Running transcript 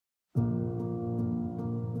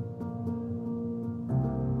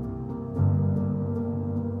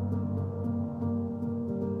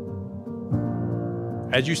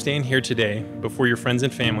As you stand here today before your friends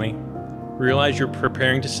and family, realize you're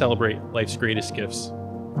preparing to celebrate life's greatest gifts,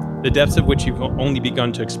 the depths of which you've only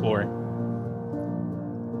begun to explore.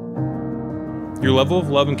 Your level of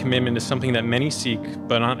love and commitment is something that many seek,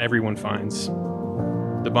 but not everyone finds.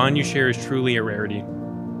 The bond you share is truly a rarity,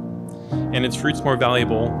 and its fruit's more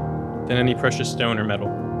valuable than any precious stone or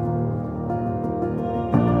metal.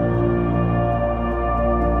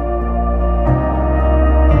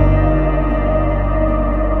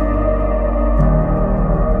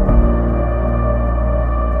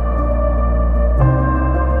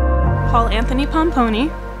 Paul Anthony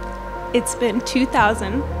Pomponi, it's been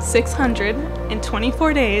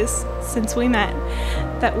 2,624 days since we met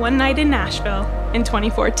that one night in Nashville in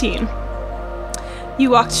 2014. You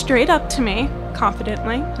walked straight up to me,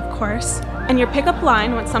 confidently, of course, and your pickup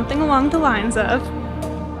line went something along the lines of,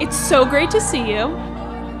 "It's so great to see you.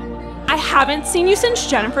 I haven't seen you since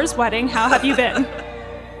Jennifer's wedding. How have you been?"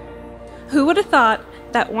 Who would have thought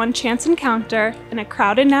that one chance encounter in a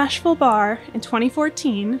crowded Nashville bar in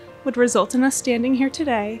 2014 would result in us standing here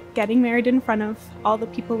today, getting married in front of all the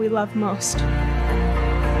people we love most.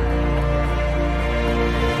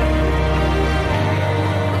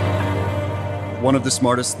 One of the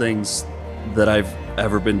smartest things that I've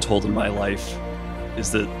ever been told in my life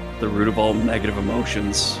is that the root of all negative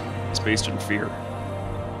emotions is based in fear.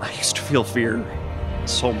 I used to feel fear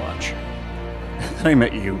so much. And then I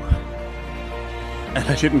met you, and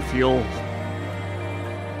I didn't feel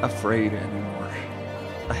afraid anymore.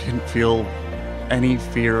 I didn't feel any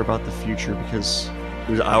fear about the future because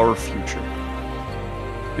it was our future.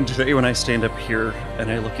 And today when I stand up here and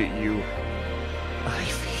I look at you, I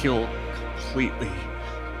feel completely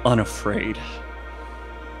unafraid.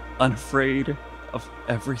 Unafraid of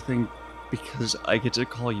everything because I get to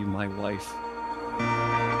call you my wife.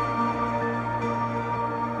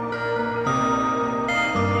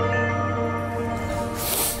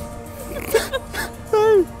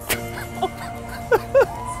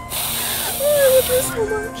 So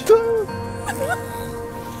much. I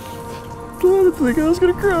didn't think I was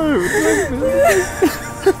gonna cry.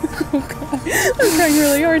 Oh God, I'm trying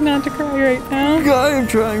really hard not to cry right now. I am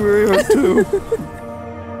trying very hard too.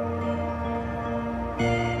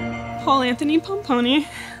 Paul Anthony Pomponi,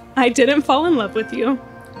 I didn't fall in love with you.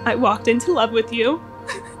 I walked into love with you,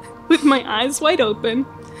 with my eyes wide open,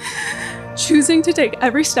 choosing to take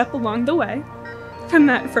every step along the way. From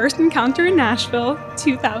that first encounter in Nashville,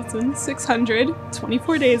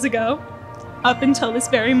 2,624 days ago, up until this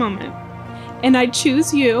very moment. And I'd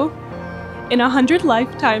choose you in 100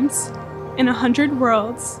 lifetimes, in 100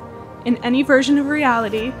 worlds, in any version of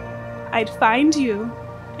reality. I'd find you,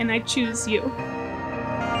 and I'd choose you.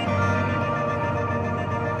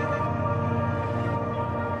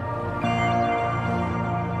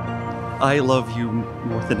 I love you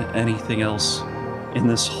more than anything else in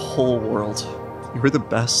this whole world. You're the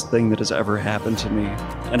best thing that has ever happened to me,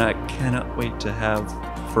 and I cannot wait to have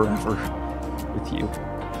forever with you.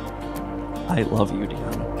 I love you,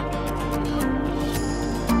 Deanna.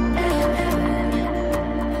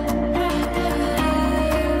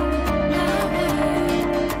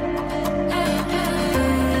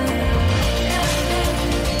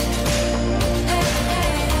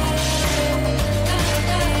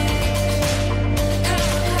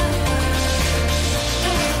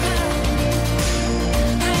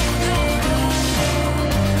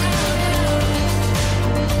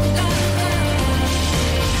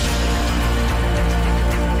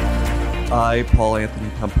 I, Paul Anthony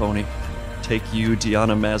Pomponi, take you,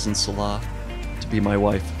 Deanna Mazin Salah, to be my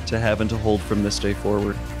wife, to have and to hold from this day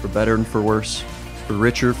forward, for better and for worse, for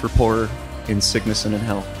richer, for poorer, in sickness and in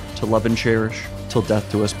health, to love and cherish, till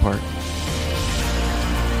death do us part.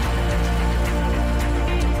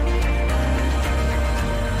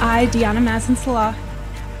 I, Deanna Mazin Salah,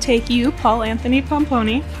 take you, Paul Anthony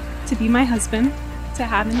Pomponi, to be my husband, to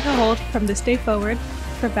have and to hold from this day forward,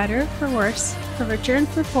 for better, for worse, for richer and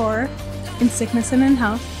for poorer, in sickness and in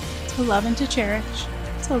health, to love and to cherish,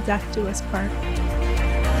 till death do us part.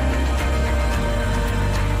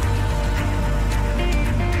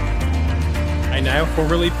 I now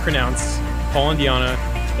formally pronounce Paul and Deanna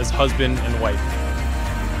as husband and wife.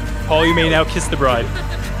 Paul, you may now kiss the bride.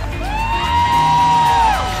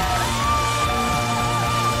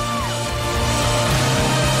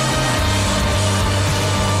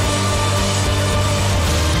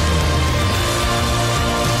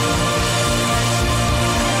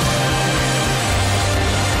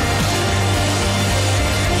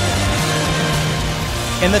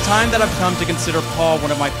 In the time that I've come to consider Paul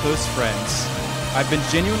one of my close friends, I've been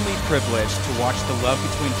genuinely privileged to watch the love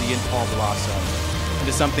between Dee and Paul blossom.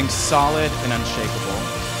 into something solid and unshakable,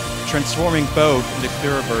 transforming both into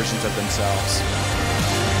clearer versions of themselves.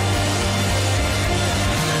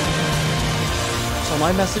 So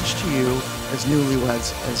my message to you as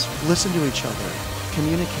newlyweds is listen to each other,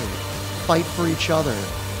 communicate, fight for each other,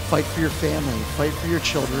 fight for your family, fight for your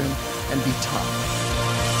children, and be tough.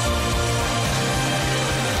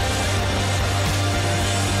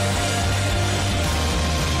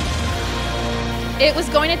 It was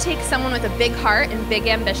going to take someone with a big heart and big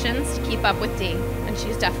ambitions to keep up with Dee, and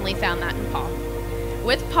she's definitely found that in Paul.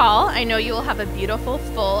 With Paul, I know you will have a beautiful,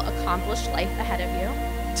 full, accomplished life ahead of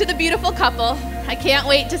you. To the beautiful couple, I can't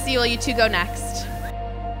wait to see where you two go next.